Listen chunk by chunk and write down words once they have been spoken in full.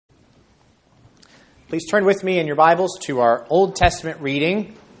Please turn with me in your Bibles to our Old Testament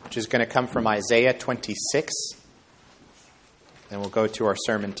reading, which is going to come from Isaiah 26. Then we'll go to our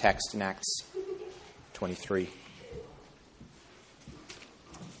sermon text in Acts 23.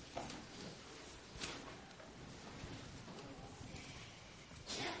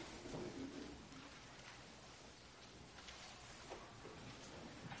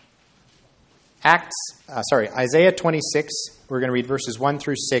 Isaiah 26, we're going to read verses 1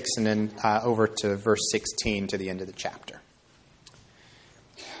 through 6 and then over to verse 16 to the end of the chapter.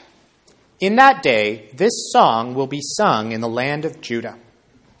 In that day, this song will be sung in the land of Judah.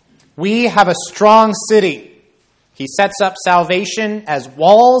 We have a strong city. He sets up salvation as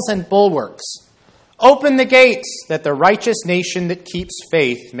walls and bulwarks. Open the gates that the righteous nation that keeps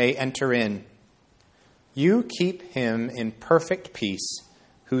faith may enter in. You keep him in perfect peace,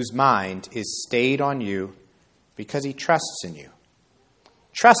 whose mind is stayed on you because he trusts in you.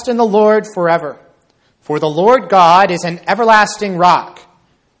 Trust in the Lord forever, for the Lord God is an everlasting rock,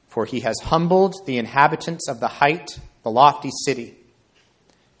 for he has humbled the inhabitants of the height, the lofty city.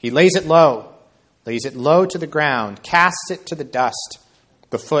 He lays it low to the ground, casts it to the dust.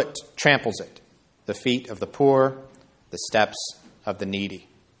 The foot tramples it, the feet of the poor, the steps of the needy.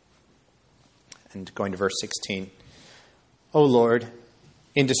 And going to verse 16. O Lord,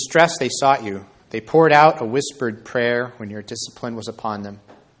 in distress they sought you. They poured out a whispered prayer when your discipline was upon them.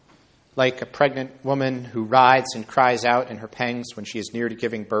 Like a pregnant woman who writhes and cries out in her pangs when she is near to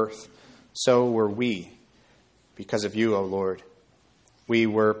giving birth, so were we because of you, O Lord. We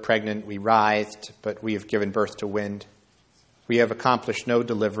were pregnant, we writhed, but we have given birth to wind. We have accomplished no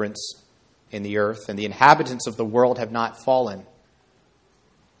deliverance in the earth, and the inhabitants of the world have not fallen.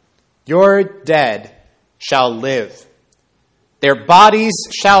 Your dead shall live. Their bodies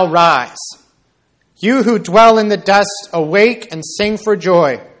shall rise. You who dwell in the dust, awake and sing for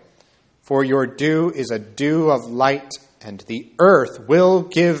joy. For your dew is a dew of light, and the earth will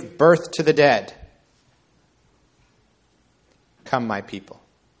give birth to the dead. Come, my people,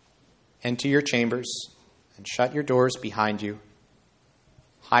 enter your chambers and shut your doors behind you.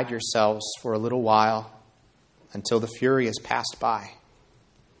 Hide yourselves for a little while until the fury has passed by.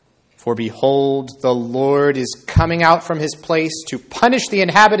 For behold, the Lord is coming out from his place to punish the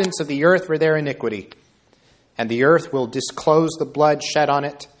inhabitants of the earth for their iniquity. And the earth will disclose the blood shed on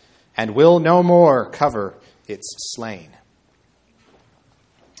it, and will no more cover its slain.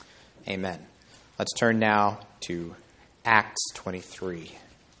 Amen. Let's turn now to Acts 23.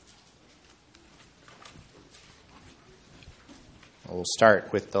 We'll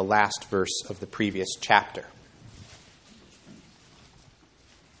start with the last verse of the previous chapter.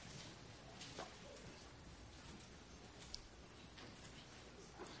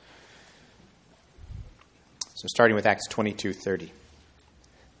 So starting with Acts 22:30.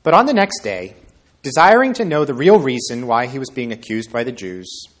 But on the next day, desiring to know the real reason why he was being accused by the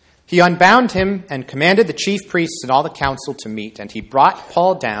Jews, he unbound him and commanded the chief priests and all the council to meet, and he brought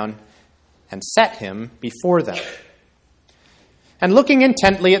Paul down and set him before them. And looking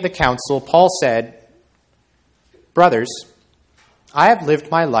intently at the council, Paul said, Brothers, I have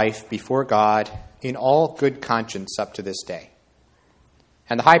lived my life before God in all good conscience up to this day.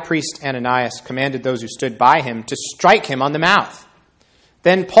 And the high priest Ananias commanded those who stood by him to strike him on the mouth.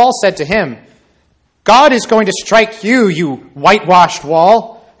 Then Paul said to him, God is going to strike you, you whitewashed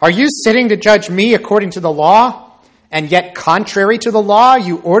wall. Are you sitting to judge me according to the law? And yet contrary to the law,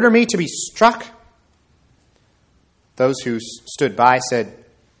 you order me to be struck? Those who stood by said,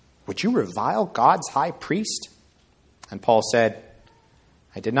 Would you revile God's high priest? And Paul said,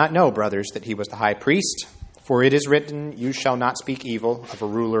 I did not know, brothers, that he was the high priest. For it is written, you shall not speak evil of a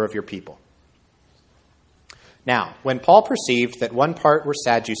ruler of your people. Now, when Paul perceived that one part were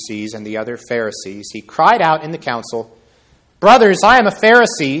Sadducees and the other Pharisees, he cried out in the council, Brothers, I am a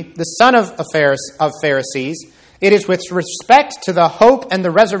Pharisee, the son of Pharisees. It is with respect to the hope and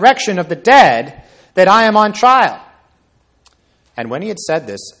the resurrection of the dead that I am on trial. And when he had said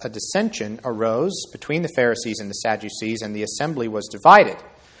this, a dissension arose between the Pharisees and the Sadducees, and the assembly was divided.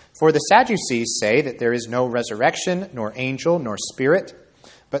 For the Sadducees say that there is no resurrection, nor angel, nor spirit,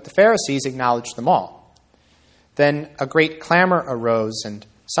 but the Pharisees acknowledge them all. Then a great clamor arose, and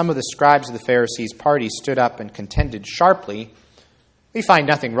some of the scribes of the Pharisees' party stood up and contended sharply, We find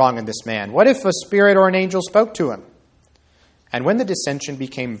nothing wrong in this man. What if a spirit or an angel spoke to him? And when the dissension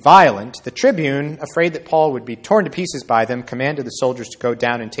became violent, the tribune, afraid that Paul would be torn to pieces by them, commanded the soldiers to go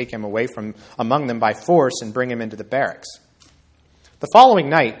down and take him away from among them by force and bring him into the barracks. The following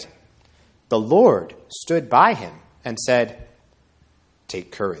night, the Lord stood by him and said,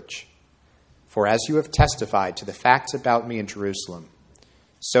 Take courage, for as you have testified to the facts about me in Jerusalem,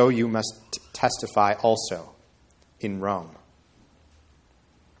 so you must testify also in Rome.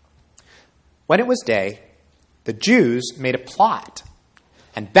 When it was day, the Jews made a plot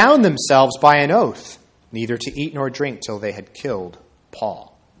and bound themselves by an oath, neither to eat nor drink till they had killed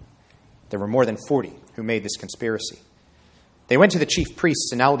Paul. There were more than 40 who made this conspiracy. They went to the chief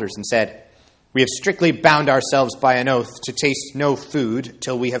priests and elders and said, "We have strictly bound ourselves by an oath to taste no food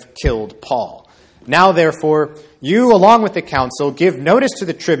till we have killed Paul. Now, therefore, you, along with the council, give notice to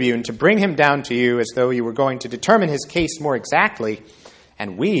the tribune to bring him down to you as though you were going to determine his case more exactly,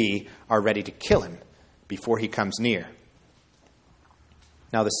 and we are ready to kill him before he comes near."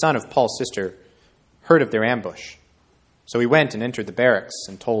 Now the son of Paul's sister heard of their ambush. So he went and entered the barracks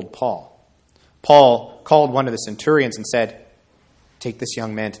and told Paul. Paul called one of the centurions and said, "Take this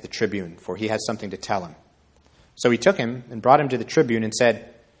young man to the tribune, for he has something to tell him." So he took him and brought him to the tribune and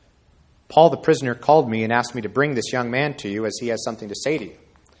said, "Paul the prisoner called me and asked me to bring this young man to you as he has something to say to you."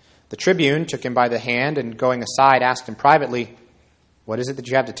 The tribune took him by the hand and going aside asked him privately, "What is it that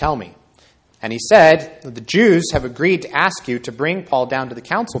you have to tell me?" And he said, "The Jews have agreed to ask you to bring Paul down to the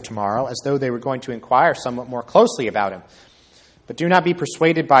council tomorrow as though they were going to inquire somewhat more closely about him. But do not be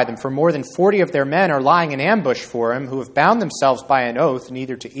persuaded by them, for more than 40 of their men are lying in ambush for him, who have bound themselves by an oath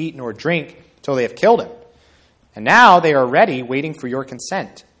neither to eat nor drink till they have killed him. And now they are ready, waiting for your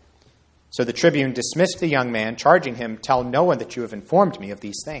consent." So the tribune dismissed the young man, charging him, "Tell no one that you have informed me of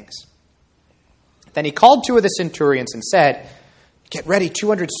these things." Then he called 2 of the centurions and said, "Get ready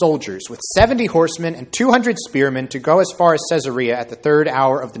 200 soldiers with 70 horsemen and 200 spearmen to go as far as Caesarea at the 3rd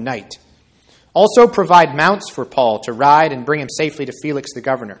hour of the night. Also provide mounts for Paul to ride and bring him safely to Felix the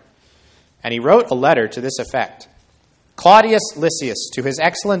governor." And he wrote a letter to this effect: "Claudius Lysias, to his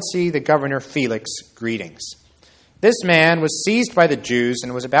excellency the governor Felix, greetings. This man was seized by the Jews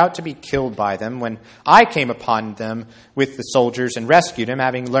and was about to be killed by them when I came upon them with the soldiers and rescued him,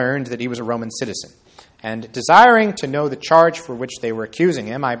 having learned that he was a Roman citizen. And desiring to know the charge for which they were accusing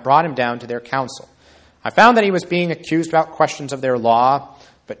him, I brought him down to their council. I found that he was being accused about questions of their law,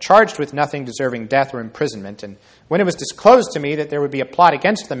 but charged with nothing deserving death or imprisonment. And when it was disclosed to me that there would be a plot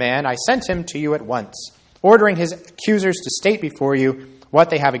against the man, I sent him to you at once, ordering his accusers to state before you what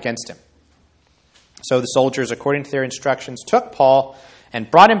they have against him." So the soldiers, according to their instructions, took Paul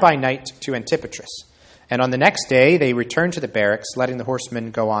and brought him by night to Antipatris. And on the next day they returned to the barracks, letting the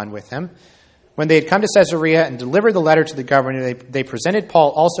horsemen go on with him. When they had come to Caesarea and delivered the letter to the governor, they presented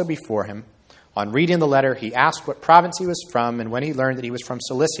Paul also before him. On reading the letter, he asked what province he was from, and when he learned that he was from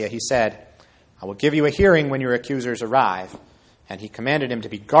Cilicia, he said, "I will give you a hearing when your accusers arrive." And he commanded him to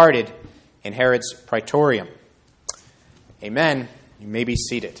be guarded in Herod's praetorium. Amen. You may be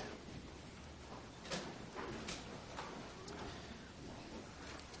seated.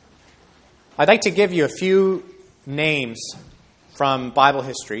 I'd like to give you a few names from Bible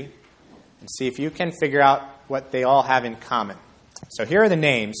history and see if you can figure out what they all have in common. So here are the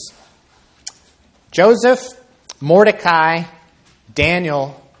names: Joseph, Mordecai,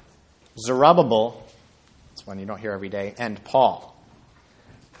 Daniel, Zerubbabel, that's one you don't hear every day, and Paul.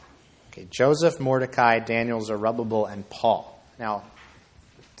 Okay, Joseph, Mordecai, Daniel, Zerubbabel, and Paul. Now,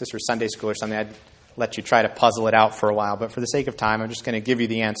 if this were Sunday school or something, I'd let you try to puzzle it out for a while, but for the sake of time, I'm just going to give you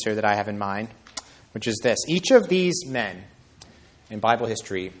the answer that I have in mind, which is this. Each of these men in Bible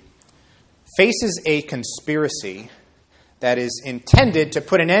history faces a conspiracy that is intended to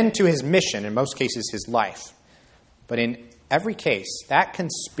put an end to his mission, in most cases his life. But in every case, that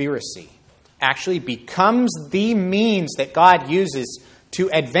conspiracy actually becomes the means that God uses to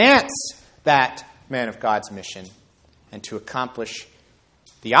advance that man of God's mission and to accomplish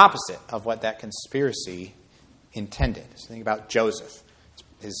the opposite of what that conspiracy intended. So think about Joseph.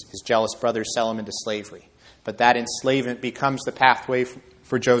 His jealous brothers sell him into slavery. But that enslavement becomes the pathway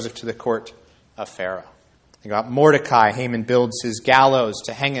for Joseph to the court of Pharaoh. Think about Mordecai. Haman builds his gallows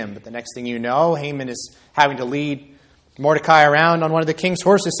to hang him. But the next thing you know, Haman is having to lead Mordecai around on one of the king's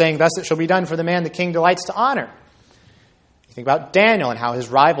horses, saying, "Thus it shall be done for the man the king delights to honor." You think about Daniel and how his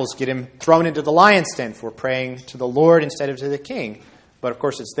rivals get him thrown into the lion's den for praying to the Lord instead of to the king. But of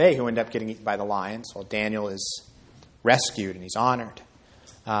course it's they who end up getting eaten by the lions, while Daniel is rescued and he's honored.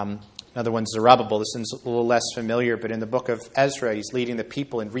 Another one's Zerubbabel. This one's a little less familiar, but in the book of Ezra, he's leading the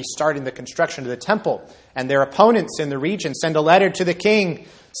people in restarting the construction of the temple. And their opponents in the region send a letter to the king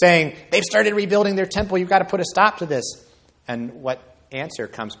saying, "They've started rebuilding their temple. You've got to put a stop to this." And what answer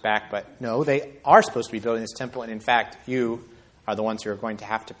comes back? But no, they are supposed to be building this temple. And in fact, you are the ones who are going to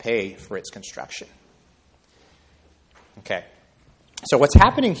have to pay for its construction. Okay. So what's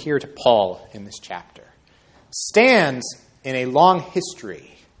happening here to Paul in this chapter stands in a long history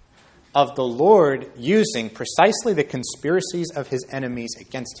of the Lord using precisely the conspiracies of his enemies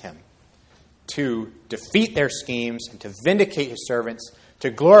against him to defeat their schemes and to vindicate his servants, to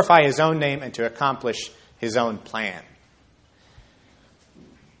glorify his own name, and to accomplish his own plan.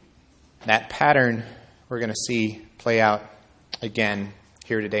 That pattern we're going to see play out again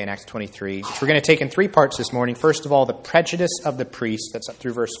here today in Acts 23, which we're going to take in three parts this morning. First of all, the prejudice of the priest, that's up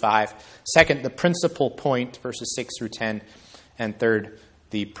through verse 5. Second, the principal point, verses 6 through 10. And third,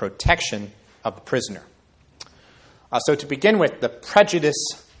 the protection of the prisoner. So to begin with, the prejudice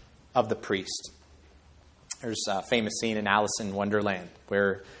of the priest. There's a famous scene in Alice in Wonderland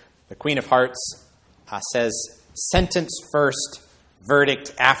where the Queen of Hearts says, "Sentence first,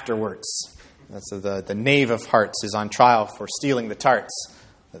 verdict afterwards." So the Knave of Hearts is on trial for stealing the tarts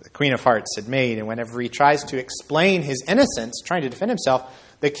that the Queen of Hearts had made. And whenever he tries to explain his innocence, trying to defend himself,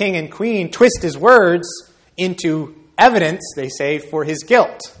 the king and queen twist his words into evidence, they say, for his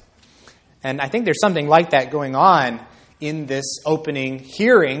guilt. And I think there's something like that going on in this opening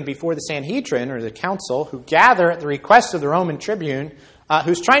hearing before the Sanhedrin, or the council, who gather at the request of the Roman tribune,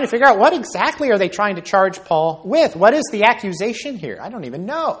 who's trying to figure out what exactly are they trying to charge Paul with? What is the accusation here? I don't even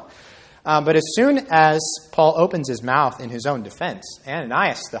know. But as soon as Paul opens his mouth in his own defense,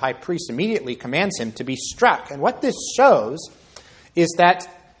 Ananias, the high priest, immediately commands him to be struck. And what this shows is that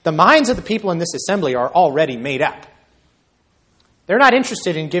the minds of the people in this assembly are already made up. They're not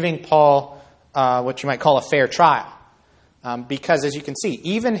interested in giving Paul what you might call a fair trial. Because, as you can see,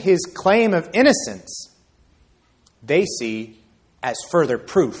 even his claim of innocence, they see as further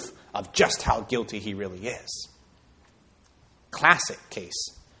proof of just how guilty he really is. Classic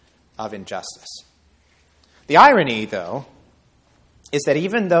case of injustice. The irony, though, is that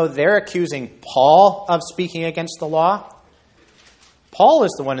even though they're accusing Paul of speaking against the law, Paul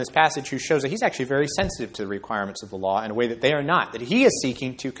is the one in this passage who shows that he's actually very sensitive to the requirements of the law in a way that they are not, that he is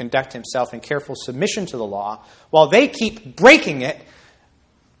seeking to conduct himself in careful submission to the law, while they keep breaking it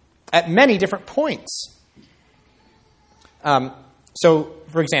at many different points. So,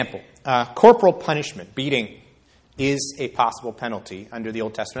 for example, corporal punishment, beating, is a possible penalty under the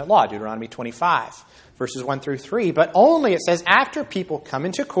Old Testament law, Deuteronomy 25, verses 1 through 3. But only, it says, after people come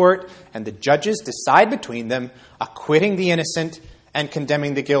into court and the judges decide between them, acquitting the innocent and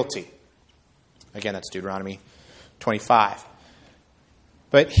condemning the guilty. Again, that's Deuteronomy 25.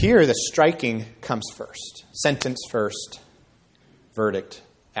 But here, the striking comes first. Sentence first, verdict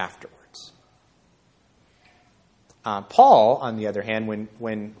afterwards. Paul, on the other hand,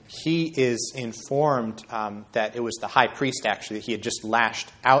 when he is informed that it was the high priest, actually, that he had just lashed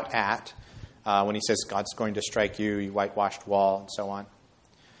out at, when he says, God's going to strike you, you whitewashed wall, and so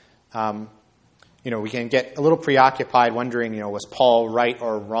on. We can get a little preoccupied wondering, was Paul right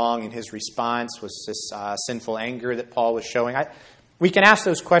or wrong in his response? Was this sinful anger that Paul was showing? We can ask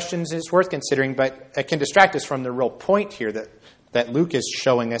those questions, and it's worth considering, but it can distract us from the real point here that Luke is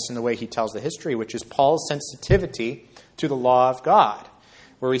showing us in the way he tells the history, which is Paul's sensitivity to the law of God,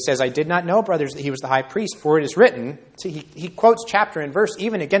 where he says, I did not know, brothers, that he was the high priest, for it is written. See, he quotes chapter and verse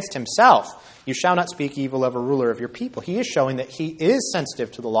even against himself. You shall not speak evil of a ruler of your people. He is showing that he is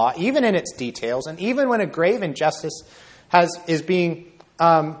sensitive to the law, even in its details, and even when a grave injustice is being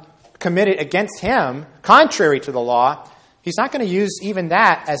committed against him, contrary to the law, he's not going to use even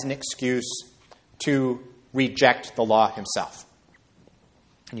that as an excuse to reject the law himself.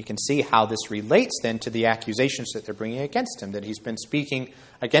 And you can see how this relates then to the accusations that they're bringing against him, that he's been speaking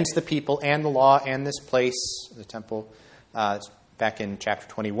against the people and the law and this place, the temple, back in chapter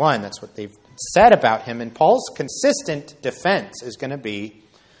 21. That's what they've said about him. And Paul's consistent defense is going to be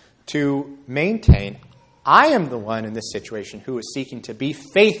to maintain, I am the one in this situation who is seeking to be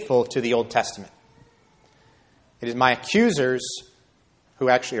faithful to the Old Testament. It is my accusers who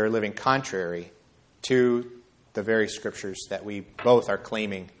actually are living contrary to the very scriptures that we both are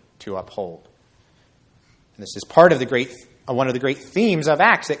claiming to uphold. And this is part of one of the great themes of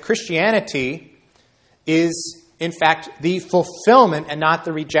Acts, that Christianity is, in fact, the fulfillment and not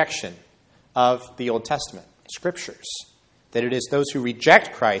the rejection of the Old Testament scriptures. That it is those who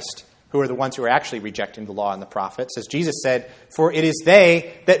reject Christ who are the ones who are actually rejecting the law and the prophets. As Jesus said, for it is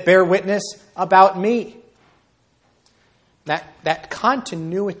they that bear witness about me. That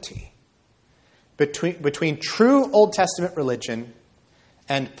continuity between true Old Testament religion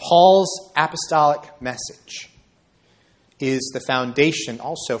and Paul's apostolic message is the foundation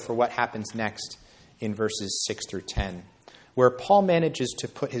also for what happens next in verses 6 through 10, where Paul manages to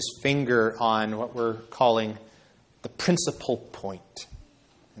put his finger on what we're calling the principal point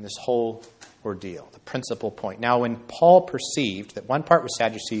in this whole ordeal, the principal point. Now, when Paul perceived that one part was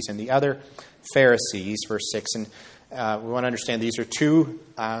Sadducees and the other Pharisees, verse 6, and we want to understand these are two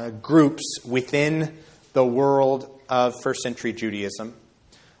groups within the world of first century Judaism.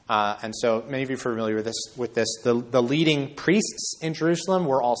 And so many of you are familiar with this. The leading priests in Jerusalem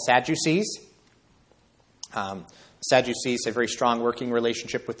were all Sadducees. Sadducees had a very strong working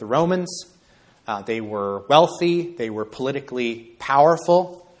relationship with the Romans. They were wealthy. They were politically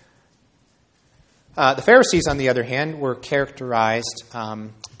powerful. The Pharisees, on the other hand, were characterized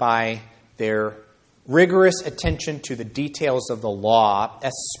by their rigorous attention to the details of the law,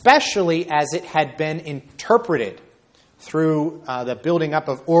 especially as it had been interpreted through the building up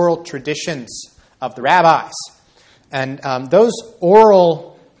of oral traditions of the rabbis. And those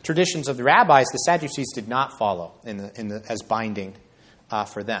oral traditions of the rabbis, the Sadducees did not follow as binding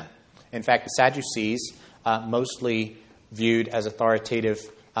for them. In fact, the Sadducees mostly viewed as authoritative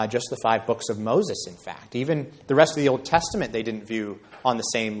just the 5 books of Moses, in fact. Even the rest of the Old Testament they didn't view on the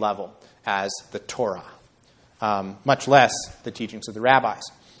same level as the Torah, much less the teachings of the rabbis.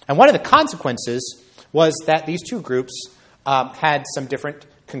 And one of the consequences was that these two groups had some different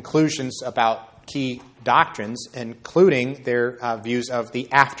conclusions about key doctrines, including their views of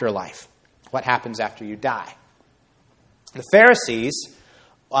the afterlife, what happens after you die. The Pharisees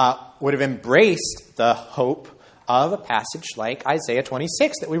would have embraced the hope of a passage like Isaiah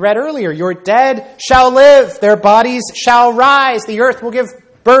 26 that we read earlier. Your dead shall live, their bodies shall rise, the earth will give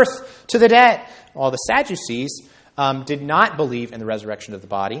birth to the dead. While the Sadducees did not believe in the resurrection of the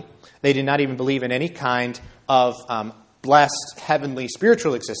body. They did not even believe in any kind of blessed heavenly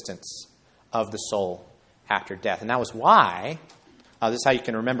spiritual existence of the soul after death. And that was why, this is how you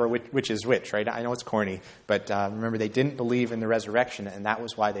can remember which is which, right? I know it's corny, but remember they didn't believe in the resurrection, and that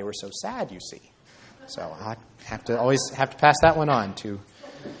was why they were so sad, you see. So I always have to pass that one on to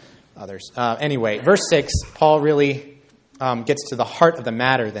others. Anyway, verse 6, Paul really gets to the heart of the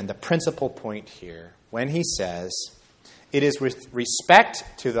matter then, the principal point here, when he says, it is with respect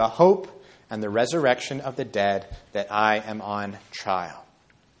to the hope and the resurrection of the dead that I am on trial.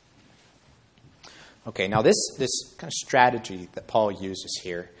 Okay, now this kind of strategy that Paul uses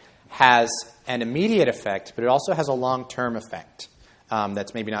here has an immediate effect, but it also has a long-term effect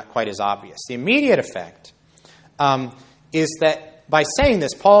that's maybe not quite as obvious. The immediate effect is that by saying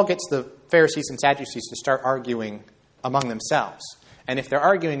this, Paul gets the Pharisees and Sadducees to start arguing among themselves. And if they're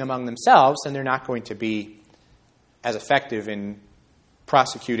arguing among themselves, then they're not going to be as effective in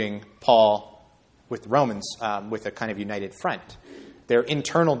prosecuting Paul with the Romans with a kind of united front. Their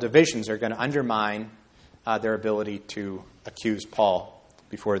internal divisions are going to undermine their ability to accuse Paul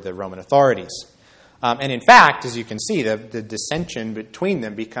before the Roman authorities. And in fact, as you can see, the dissension between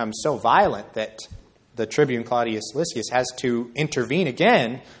them becomes so violent that the tribune Claudius Lysias has to intervene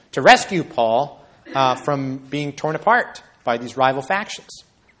again to rescue Paul from being torn apart by these rival factions.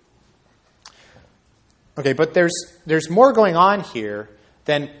 Okay, but there's more going on here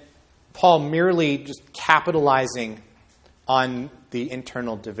than Paul merely just capitalizing on the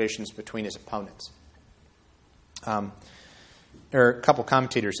internal divisions between his opponents. There are a couple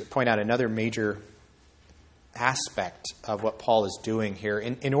commentators that point out another major aspect of what Paul is doing here.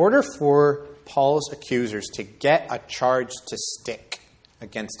 In order for Paul's accusers to get a charge to stick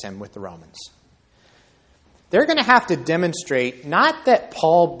against him with the Romans, they're going to have to demonstrate not that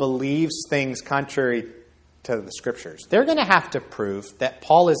Paul believes things contrary to the Scriptures. They're going to have to prove that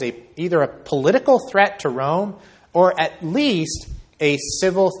Paul is either a political threat to Rome or at least a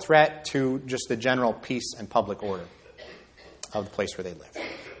civil threat to just the general peace and public order of the place where they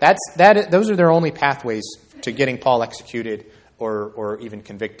live. Those are their only pathways to getting Paul executed or even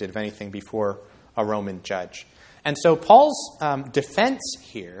convicted of anything before a Roman judge. And so Paul's defense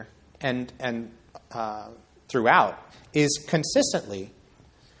here and throughout is consistently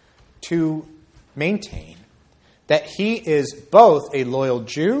to maintain that he is both a loyal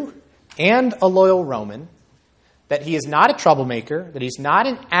Jew and a loyal Roman, that he is not a troublemaker, that he's not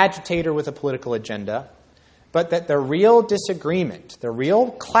an agitator with a political agenda, but that the real disagreement, the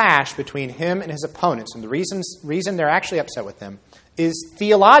real clash between him and his opponents, and the reason they're actually upset with him, is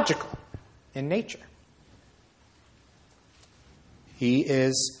theological in nature. He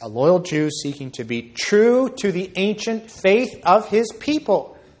is a loyal Jew seeking to be true to the ancient faith of his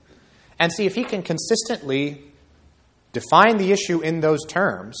people. And see, if he can consistently define the issue in those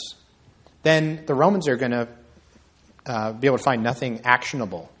terms, then the Romans are going to be able to find nothing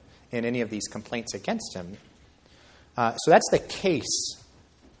actionable in any of these complaints against him. So that's the case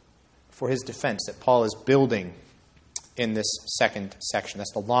for his defense that Paul is building in this second section.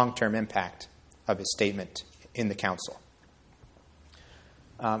 That's the long-term impact of his statement in the council.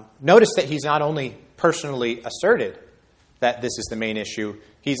 Notice that he's not only personally asserted that this is the main issue,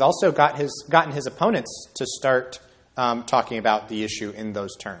 he's also gotten his opponents to start talking about the issue in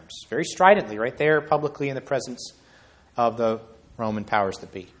those terms. Very stridently, right there, publicly in the presence of the Roman powers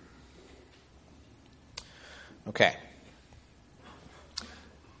that be. Okay.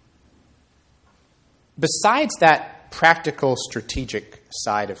 Besides that practical, strategic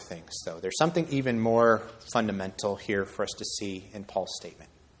side of things, though, there's something even more fundamental here for us to see in Paul's statement.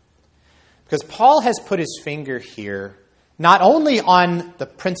 Because Paul has put his finger here not only on the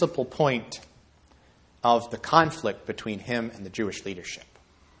principal point of the conflict between him and the Jewish leadership,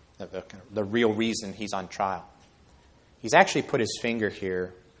 the real reason he's on trial. He's actually put his finger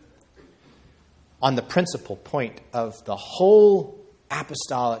here on the principal point of the whole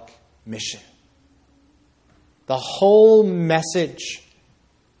apostolic mission. The whole message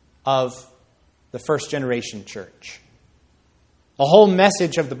of the first generation church. The whole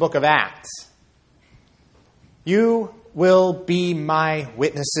message of the book of Acts. You will be my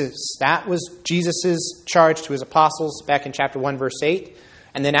witnesses. That was Jesus' charge to his apostles back in chapter 1, verse 8.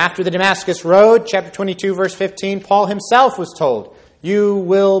 And then after the Damascus Road, chapter 22, verse 15, Paul himself was told, you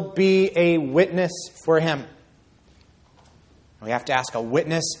will be a witness for him. We have to ask, a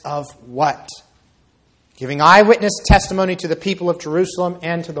witness of what? Giving eyewitness testimony to the people of Jerusalem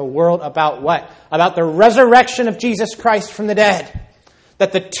and to the world about what? About the resurrection of Jesus Christ from the dead.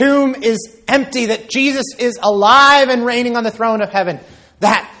 That the tomb is empty, that Jesus is alive and reigning on the throne of heaven.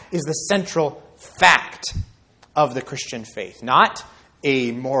 That is the central fact of the Christian faith. Not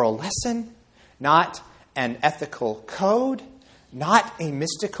a moral lesson, not an ethical code, not a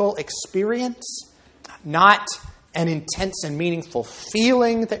mystical experience, not an intense and meaningful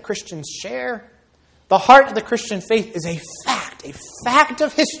feeling that Christians share. The heart of the Christian faith is a fact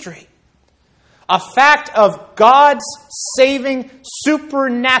of history. A fact of God's saving,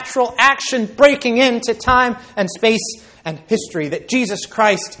 supernatural action breaking into time and space and history. That Jesus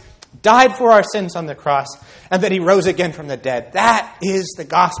Christ died for our sins on the cross and that he rose again from the dead. That is the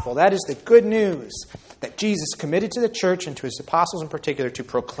gospel. That is the good news that Jesus committed to the church and to his apostles in particular to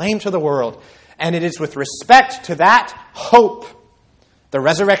proclaim to the world. And it is with respect to that hope, the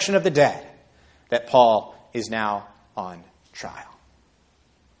resurrection of the dead, that Paul is now on trial.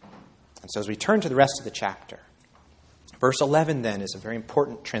 And so as we turn to the rest of the chapter, verse 11 then is a very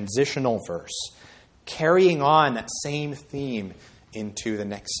important transitional verse, carrying on that same theme into the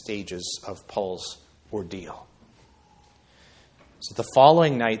next stages of Paul's ordeal. So the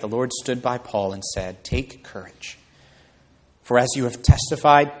following night, the Lord stood by Paul and said, take courage, for as you have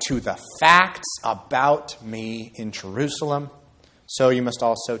testified to the facts about me in Jerusalem, so you must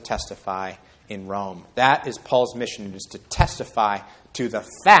also testify in Rome. That is Paul's mission. It is to testify to the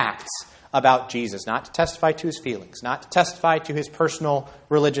facts about Jesus, not to testify to his feelings, not to testify to his personal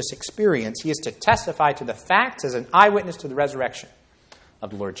religious experience. He is to testify to the facts as an eyewitness to the resurrection of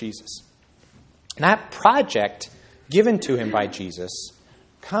the Lord Jesus. And that project given to him by Jesus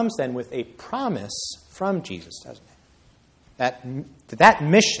comes then with a promise from Jesus, doesn't it? That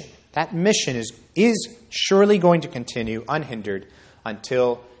mission is surely going to continue unhindered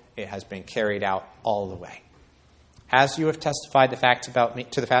until it has been carried out all the way. As you have testified the facts about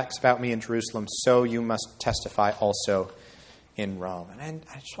me in Jerusalem, so you must testify also in Rome. And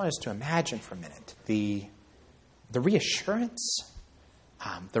I just want us to imagine for a minute the reassurance,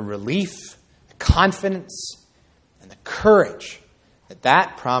 the relief, the confidence, and the courage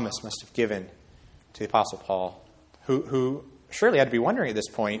that promise must have given to the Apostle Paul, who surely had to be wondering at this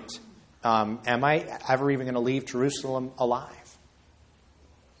point, am I ever even going to leave Jerusalem alive?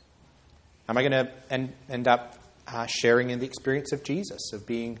 Am I going to end up sharing in the experience of Jesus, of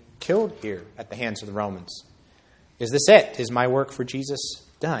being killed here at the hands of the Romans? Is this it? Is my work for Jesus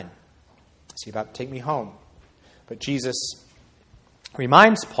done? Is he about to take me home? But Jesus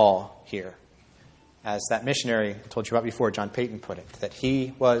reminds Paul here, as that missionary I told you about before, John Payton put it, that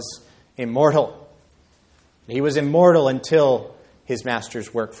he was immortal. He was immortal until his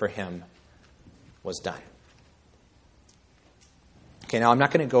master's work for him was done. Okay, now I'm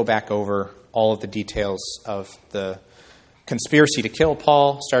not going to go back over all of the details of the conspiracy to kill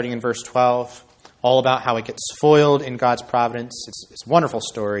Paul, starting in verse 12, all about how it gets foiled in God's providence. It's a wonderful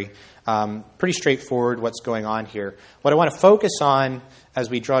story. Pretty straightforward what's going on here. What I want to focus on as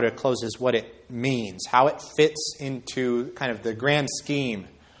we draw to a close is what it means, how it fits into kind of the grand scheme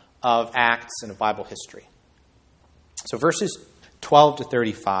of Acts and of Bible history. So verses 12 to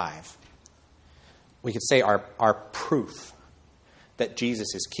 35, we could say are proof that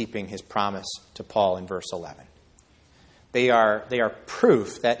Jesus is keeping his promise to Paul in verse 11. They are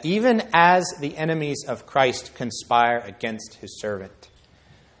proof that even as the enemies of Christ conspire against his servant,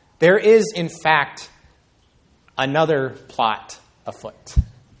 there is, in fact, another plot afoot,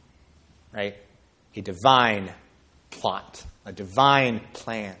 right? A divine plot, a divine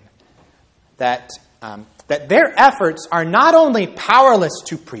plan. That their efforts are not only powerless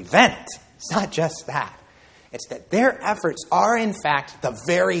to prevent, it's not just that. It's that their efforts are, in fact, the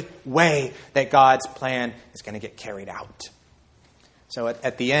very way that God's plan is going to get carried out. So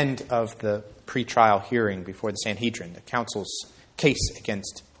at the end of the pretrial hearing before the Sanhedrin, the council's case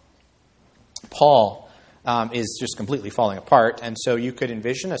against Paul is just completely falling apart. And so you could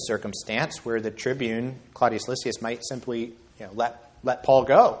envision a circumstance where the tribune, Claudius Lysias, might simply let Paul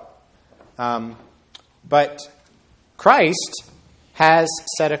go. But Christ has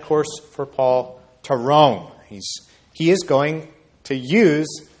set a course for Paul to Rome. He is going to use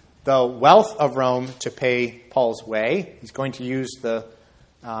the wealth of Rome to pay Paul's way. He's going to use the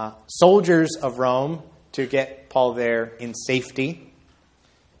soldiers of Rome to get Paul there in safety.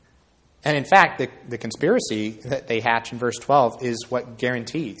 And in fact, the conspiracy that they hatch in verse 12 is what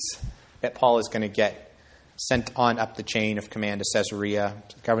guarantees that Paul is going to get sent on up the chain of command to Caesarea,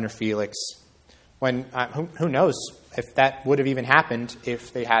 to Governor Felix. When who knows if that would have even happened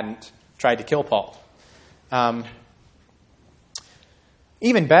if they hadn't tried to kill Paul.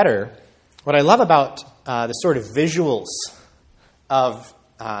 Even better, what I love about the sort of visuals of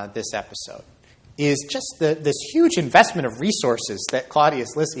this episode is just this huge investment of resources that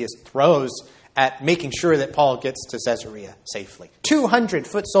Claudius Lysias throws at making sure that Paul gets to Caesarea safely. 200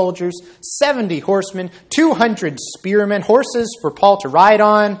 foot soldiers, 70 horsemen, 200 spearmen, horses for Paul to ride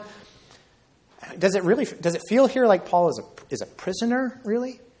on. Does it feel here like Paul is a prisoner,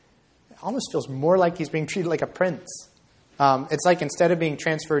 really? It almost feels more like he's being treated like a prince. It's like instead of being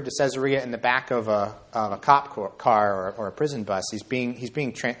transferred to Caesarea in the back of a cop car or a prison bus, he's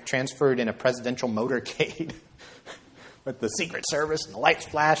being transferred in a presidential motorcade with the Secret Service and the lights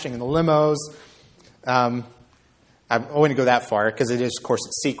flashing and the limos. I wouldn't go that far because it is, of course,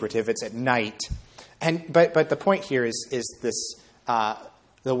 it's secretive. It's at night. But the point here is this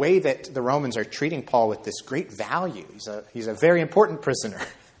the way that the Romans are treating Paul with this great value. He's a very important prisoner,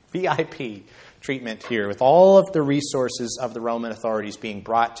 VIP treatment here, with all of the resources of the Roman authorities being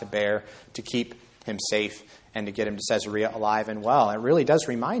brought to bear to keep him safe and to get him to Caesarea alive and well. It really does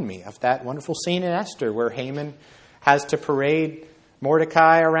remind me of that wonderful scene in Esther where Haman has to parade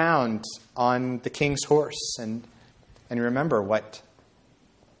Mordecai around on the king's horse. And remember what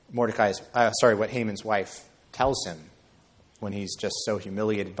what Haman's wife tells him when he's just so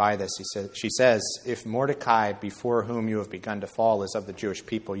humiliated by this. She says, "If Mordecai, before whom you have begun to fall, is of the Jewish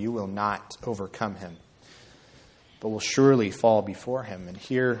people, you will not overcome him, but will surely fall before him." And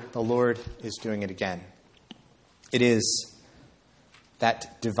here the Lord is doing it again. It is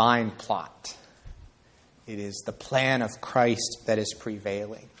that divine plot. It is the plan of Christ that is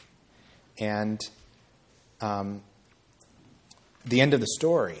prevailing. And the end of the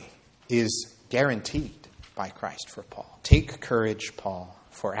story is guaranteed by Christ for Paul. "Take courage, Paul,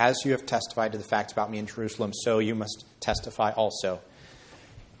 for as you have testified to the facts about me in Jerusalem, so you must testify also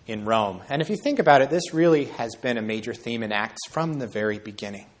in Rome." And if you think about it, this really has been a major theme in Acts from the very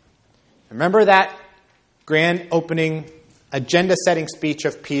beginning. Remember that grand opening, agenda-setting speech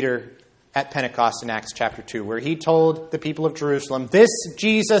of Peter at Pentecost in Acts chapter 2, where he told the people of Jerusalem, "This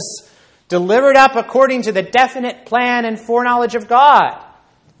Jesus, delivered up according to the definite plan and foreknowledge of God,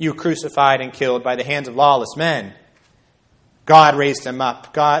 you crucified and killed by the hands of lawless men. God raised him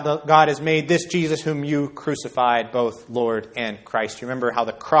up. God has made this Jesus whom you crucified both Lord and Christ." You remember how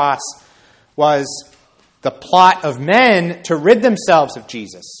the cross was the plot of men to rid themselves of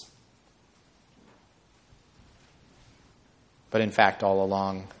Jesus. But in fact, all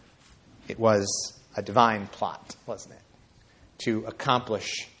along, it was a divine plot, wasn't it? To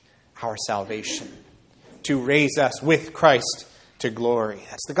accomplish our salvation, to raise us with Christ to glory.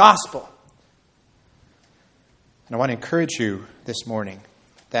 That's the gospel. And I want to encourage you this morning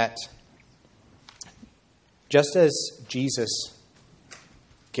that just as Jesus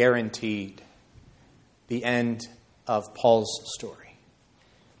guaranteed the end of Paul's story,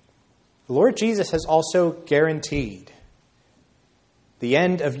 the Lord Jesus has also guaranteed the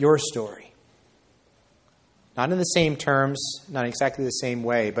end of your story. Not in the same terms, not exactly the same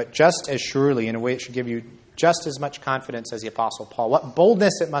way, but just as surely, in a way it should give you just as much confidence as the Apostle Paul. What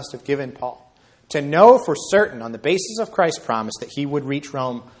boldness it must have given Paul to know for certain, on the basis of Christ's promise, that he would reach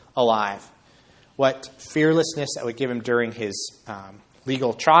Rome alive. What fearlessness that would give him during his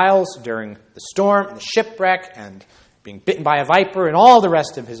legal trials, during the storm and the shipwreck, and being bitten by a viper, and all the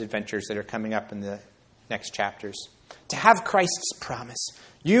rest of his adventures that are coming up in the next chapters. To have Christ's promise,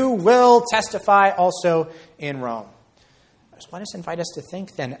 you will testify also in Rome. I just want to invite us to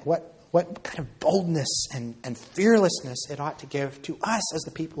think then what kind of boldness and fearlessness it ought to give to us as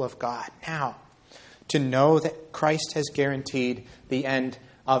the people of God now, to know that Christ has guaranteed the end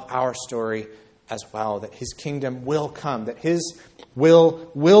of our story as well, that his kingdom will come, that his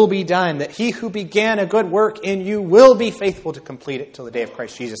will be done, that he who began a good work in you will be faithful to complete it till the day of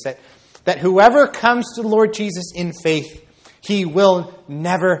Christ Jesus, that whoever comes to the Lord Jesus in faith, he will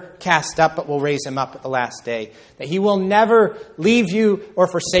never cast up, but will raise him up at the last day. That he will never leave you or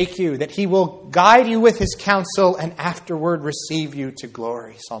forsake you. That he will guide you with his counsel and afterward receive you to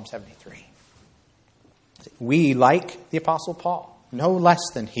glory. Psalm 73. We, like the Apostle Paul, no less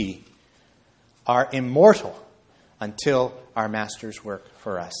than he, are immortal until our Master's work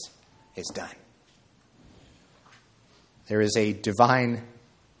for us is done. There is a divine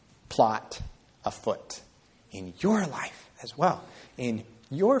plot afoot in your life as well, in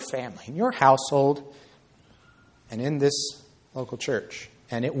your family, in your household, and in this local church.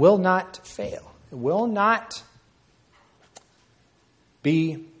 And it will not fail. It will not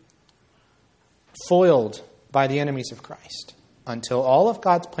be foiled by the enemies of Christ until all of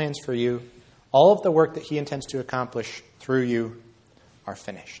God's plans for you, all of the work that he intends to accomplish through you, are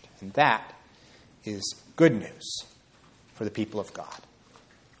finished. And that is good news for the people of God.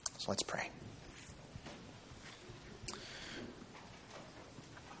 So let's pray.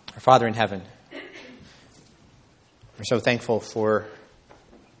 Our Father in heaven, we're so thankful for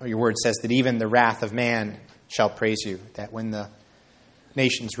what your word says, that even the wrath of man shall praise you, that when the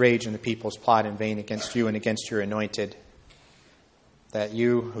nations rage and the peoples plot in vain against you and against your anointed, that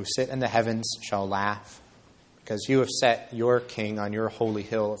you who sit in the heavens shall laugh, because you have set your king on your holy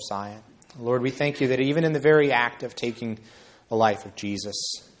hill of Zion. Lord, we thank you that even in the very act of taking the life of Jesus,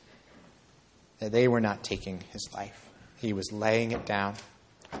 that they were not taking his life. He was laying it down.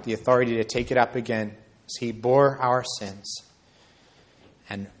 The authority to take it up again as he bore our sins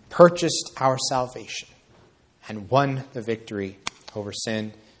and purchased our salvation and won the victory over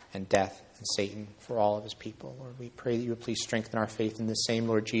sin and death and Satan for all of his people. Lord, we pray that you would please strengthen our faith in the same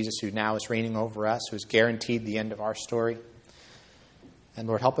Lord Jesus who now is reigning over us, who has guaranteed the end of our story. And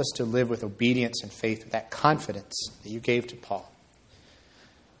Lord, help us to live with obedience and faith, with that confidence that you gave to Paul,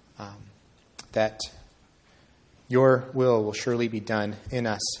 that your will surely be done in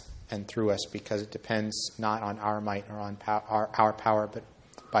us and through us, because it depends not on our might or on our power, but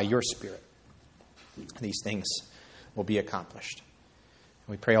by your Spirit. These things will be accomplished.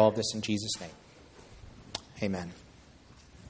 And we pray all of this in Jesus' name. Amen.